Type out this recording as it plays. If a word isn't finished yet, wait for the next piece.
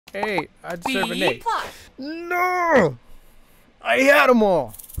Hey, I deserve an A. B+. No! I had them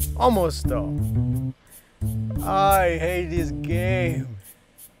all. Almost though. I hate this game.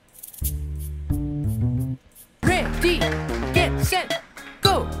 Ready, get set,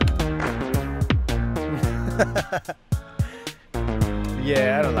 go.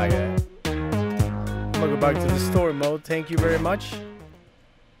 Yeah, I don't like that. I'm gonna go back to the story mode. Thank you very much.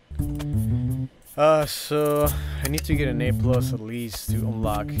 So I need to get an A plus at least to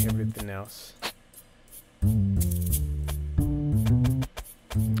unlock everything else.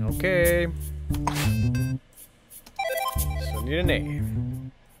 Okay. So I need an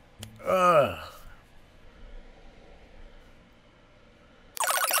A. Ugh.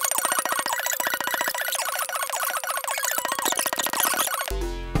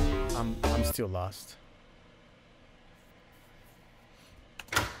 I'm still lost.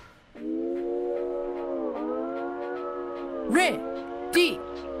 Ready,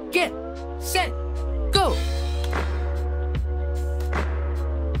 get set, go.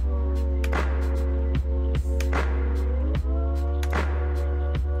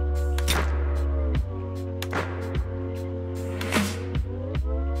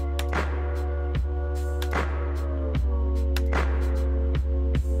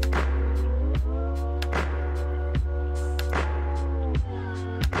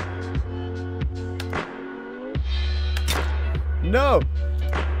 No!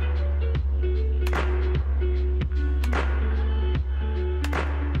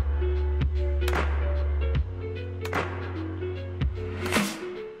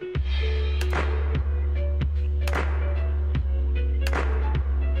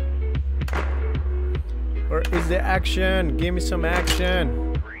 Where is the action? Give me some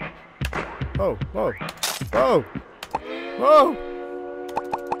action. Whoa, whoa, whoa, whoa!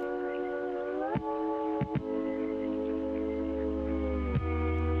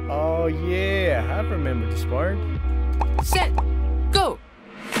 Oh yeah, I remember this part. Set, go.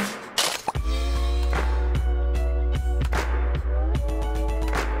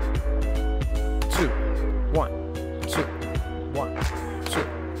 Two, one, two, one, two,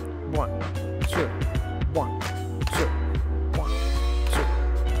 one, two, one, two, one, two,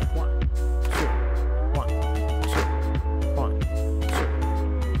 one, two, one, two, one, two.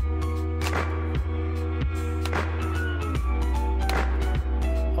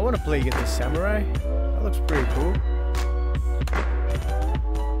 I want to play Get the Samurai. That looks pretty cool.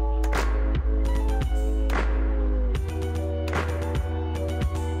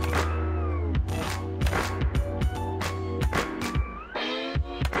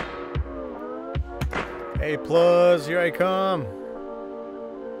 A plus, here I come.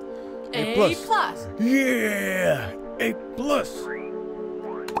 A+. Yeah, A plus.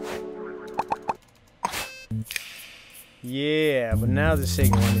 Yeah, but now the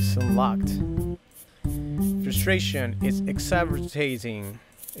second one is unlocked. Frustration is exacerbating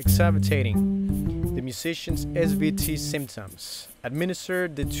the musician's SVT symptoms. Administer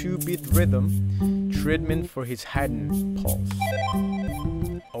the 2-beat rhythm treatment for his hidden pulse.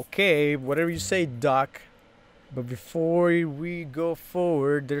 Okay, whatever you say, Doc. But before we go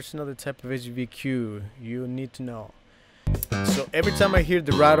forward, there's another type of SVQ you need to know. So every time I hear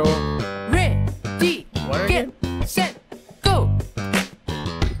the rattle, Ready, what get again? set, go.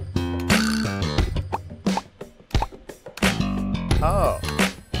 Oh.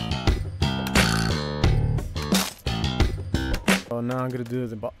 Oh, now I'm gonna do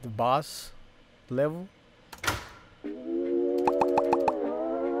the boss level. I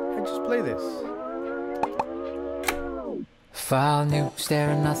just play this. File new,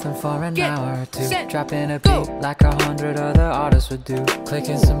 staring nothing for an Get hour or two. set, Dropping a go. beat like 100 other artists would do.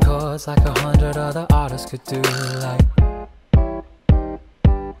 Clicking some chords like 100 other artists could do. Like,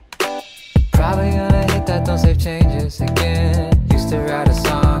 probably gonna hit that don't save changes again. Used to write a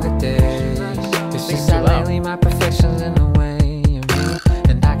song a day. It's just that lately my perfection's in the way of me,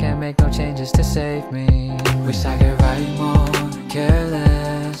 and I can't make no changes to save me. Wish I could write more and care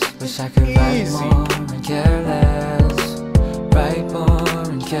less. Wish I could write more and care less. Write more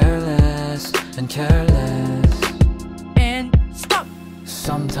and care less, and care less. And stop.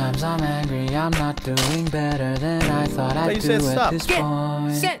 Sometimes I'm angry, I'm not doing better than I thought I'd do at this Get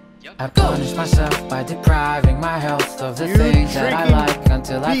point. set, I go. punish myself by depriving my health of the You things that I tricky like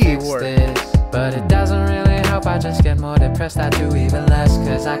until I fix B-word. this. But it doesn't really help, I just get more depressed. I do even less,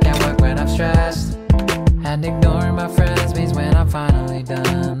 cause I can't work when I'm stressed. And ignoring my friends means when I'm finally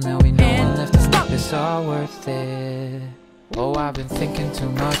done, there'll be no one left to make this all worth it. Oh, I've been thinking too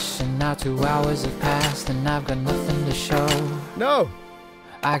much, and now 2 hours have passed, and I've got nothing to show. No.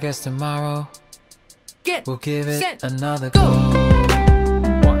 I guess tomorrow Get we'll give it set, another go. go.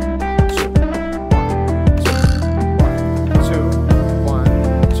 One,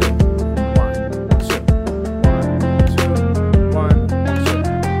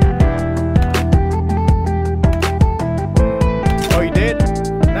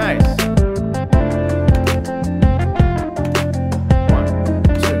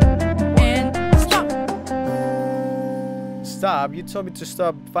 you told me to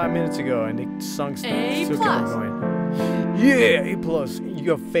stop 5 minutes ago, and the song still A kept plus. going. Yeah, A plus in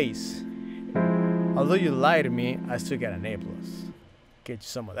your face. Although you lied to me, I still got an A plus. Get you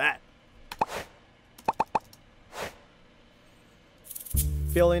some of that.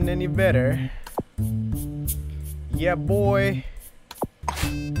 Feeling any better? Yeah, boy.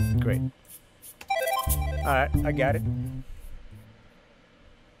 Great. Alright, I got it.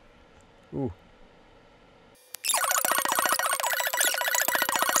 Ooh.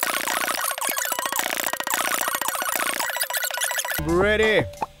 Ready.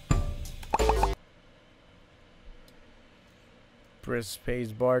 Press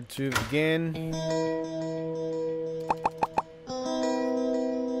space bar to begin.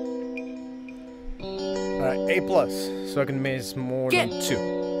 Alright, A plus, so I can miss more than Get.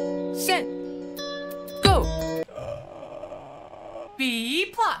 2. Set. Go. B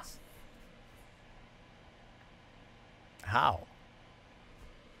plus. How?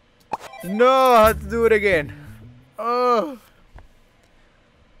 No, I have to do it again. Oh.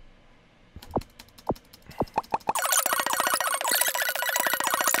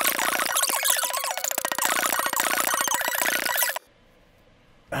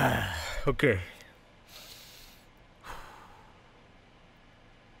 Okay.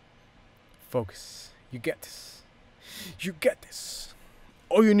 Focus. You get this. You get this.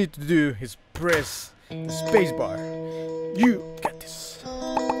 All you need to do is press the space bar. You get this.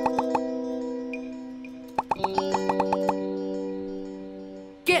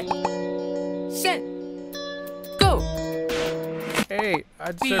 Get. Set. Go. Hey,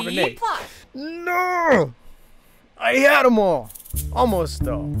 I deserve an A. B plus. No! I had them all. Almost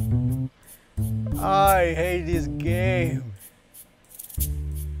though. I hate this game.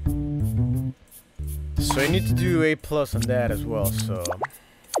 So I need to do A plus on that as well, so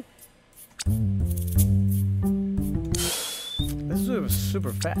let's do it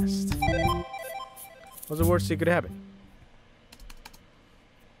super fast. What's the worst that could happen?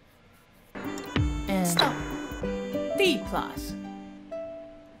 And stop. B plus.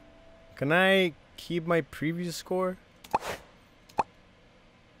 Can I keep my previous score?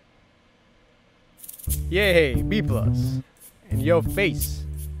 Yay, B plus. In your face.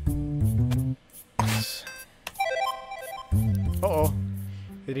 Uh-oh.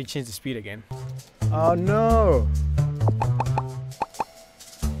 They didn't change the speed again. Oh no!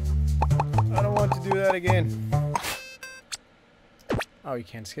 I don't want to do that again. Oh, you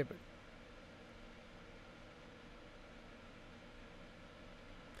can't skip it.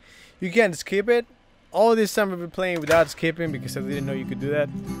 You can't skip it? All this time I've been playing without skipping because I didn't know you could do that.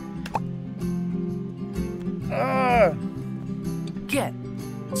 Ah! Get.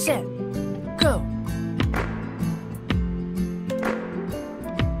 Set. Go.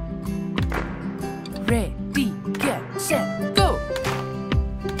 Ready. Get. Set. Go.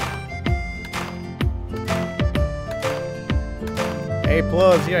 A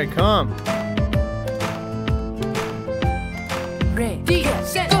plus, here I come. Ready. Get.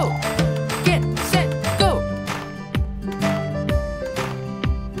 Set. Go. Get. Set. Go.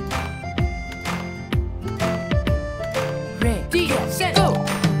 Ready. Get. Set. Go.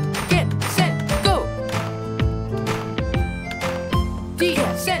 Get. Set. Go.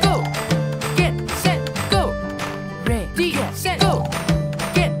 Get. Set. Go. Get. Set. Go. Ready. Get. Set. Go.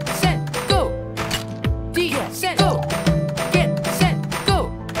 Get. Set. Go. Get. Set. Go. Get. Set. Go.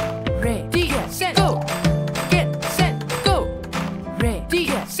 Ready. Get. Set. Go. Get. Set. Go. Ready.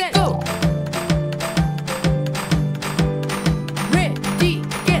 Get. Set. Go. Ready.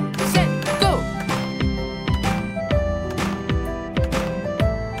 Get. Set. Go.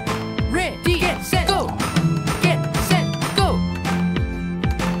 Ready. Get. Set. Go. Get. Set. Go.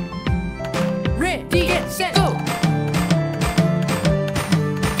 Ready. Get. Set. Go.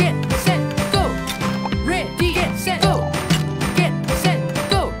 Get. Set. Go. Ready. Get. Set. Go. Get. Set.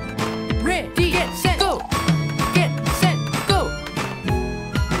 Go. Ready. Get. Set. Go. Get. Set. Go.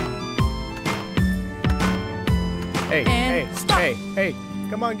 Hey, And hey, stop. hey.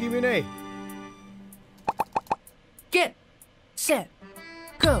 Come on, give me an A. Get. Set.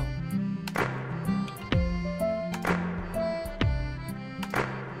 Go.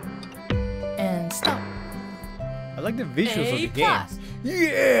 And stop. I like the visuals of A the game. plus.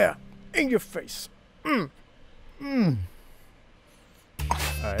 Yeah! In your face. Alright,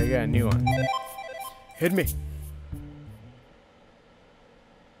 I got a new one. Hit me.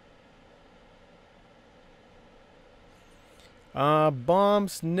 Bomb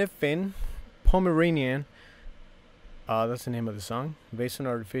Sniffing Pomeranian. That's the name of the song. Based on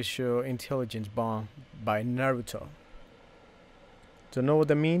Artificial Intelligence Bomb by Naruto. Don't know what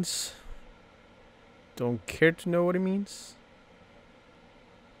that means. Don't care to know what it means.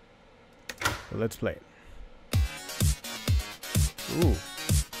 So let's play it. Ooh.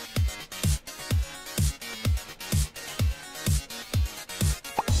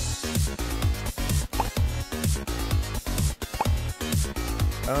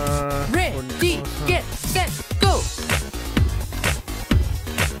 Ready, get, set, go.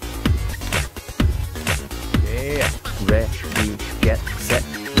 Yeah. Ready, get, set,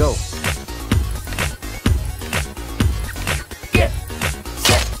 go. Get,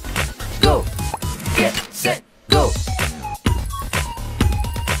 set, go. Get, set, go.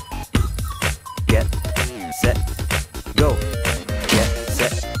 Get, set, go. Get,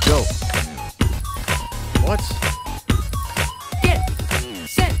 set, go. What? Get,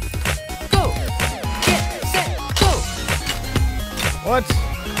 set, go. Get, set, go. What?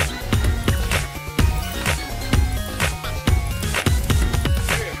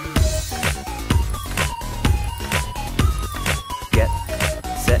 Get,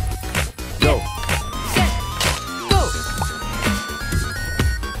 set, go. Set, go.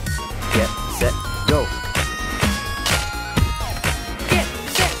 Get, set, go. Get,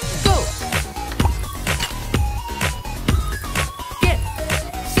 set, go. Get,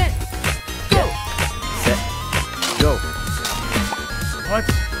 set, go. Set, go. What?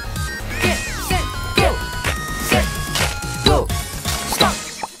 Get, set, go. Set, go. Stop.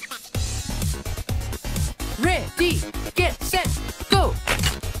 Ready, get, set, go.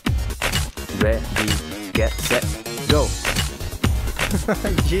 Ready, get, set, go.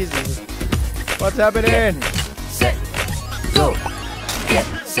 Jesus. What's happening? Set, go. Get,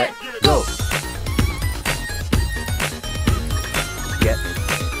 set, go. Get,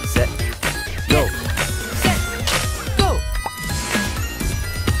 set, go. Set, go.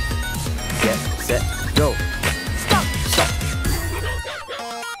 Get, set, go. Stop, stop.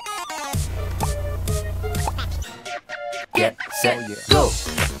 Get, set, go.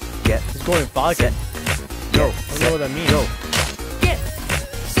 Get, It's going Falcon. go. I don't know what that means. Go. Get,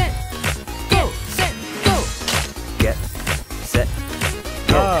 set, go. Set, go. Get, set,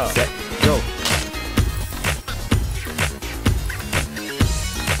 go. Oh. Set, go.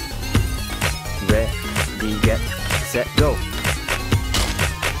 Ready, get, set, go.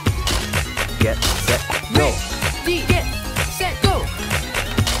 Get, set, go. Ready, get, set, go.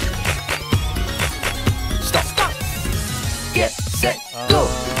 Stop, stop. Get, set, go.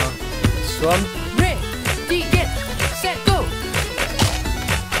 Swam. Ready, get, set, go.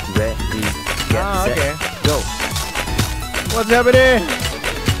 Ready, get, Ah, set, okay. go. What's happening?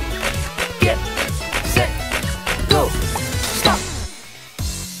 Get, set, go. Stop.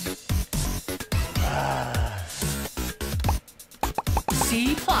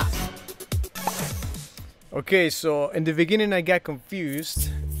 C plus. Okay, so in the beginning I got confused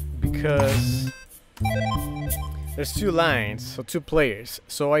because there's two lines, so two players.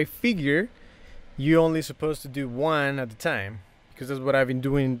 So I figure you're only supposed to do one at a time because that's what I've been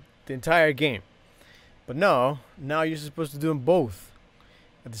doing the entire game. But no, now you're supposed to do them both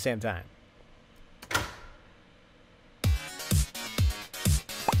at the same time.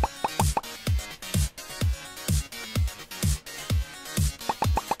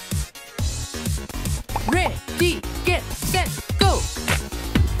 Ready, get, set, go.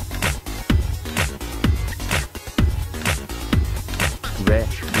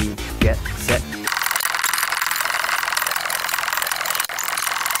 Ready, get, set.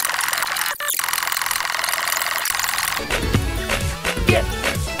 Get,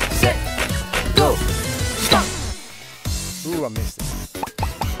 set, go. Stop. Ooh, I missed it.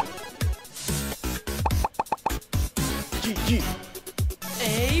 GG.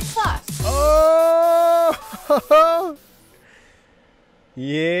 A plus. Oh!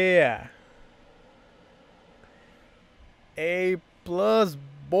 Yeah. A plus,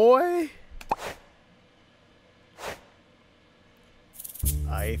 boy.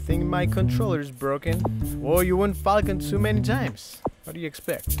 I think my controller's broken. Well, you won Falcon too many times. What do you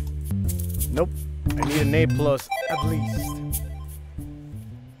expect? Nope. I need an A plus at least.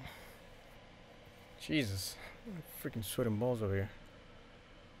 Jesus. Freaking sweating balls over here.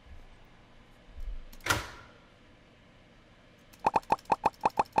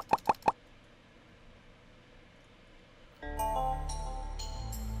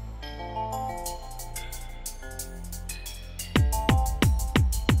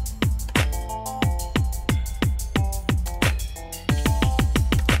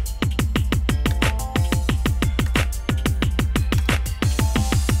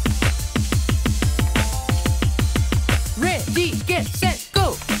 Ready, get, set,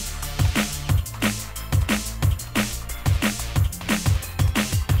 go.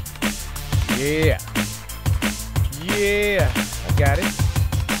 Yeah. Yeah. I got it.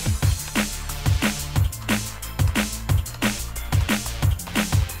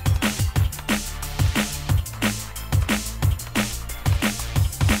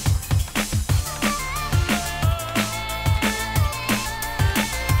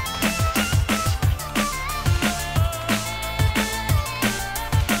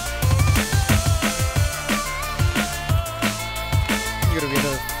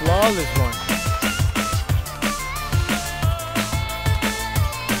 flawless one.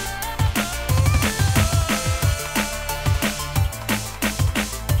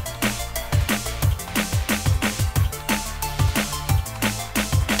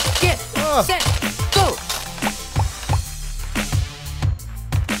 Get set, go.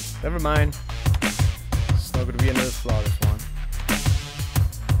 Never mind. It's not gonna be another flawless one.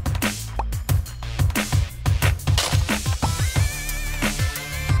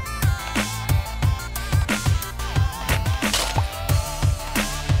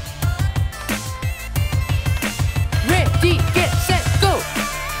 Ready, get set, go.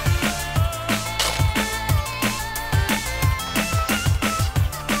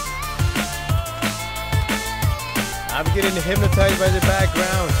 I'm getting hypnotized by the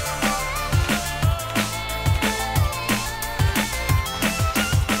background.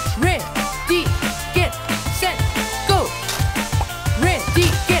 Ready, get set, go. Ready,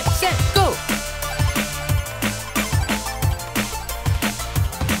 get set, go.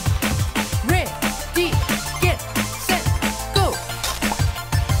 Ready, get set, go.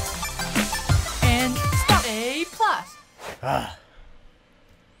 And stop. A plus.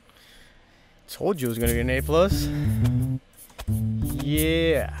 Told you I was gonna get an A+.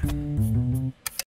 Yeah.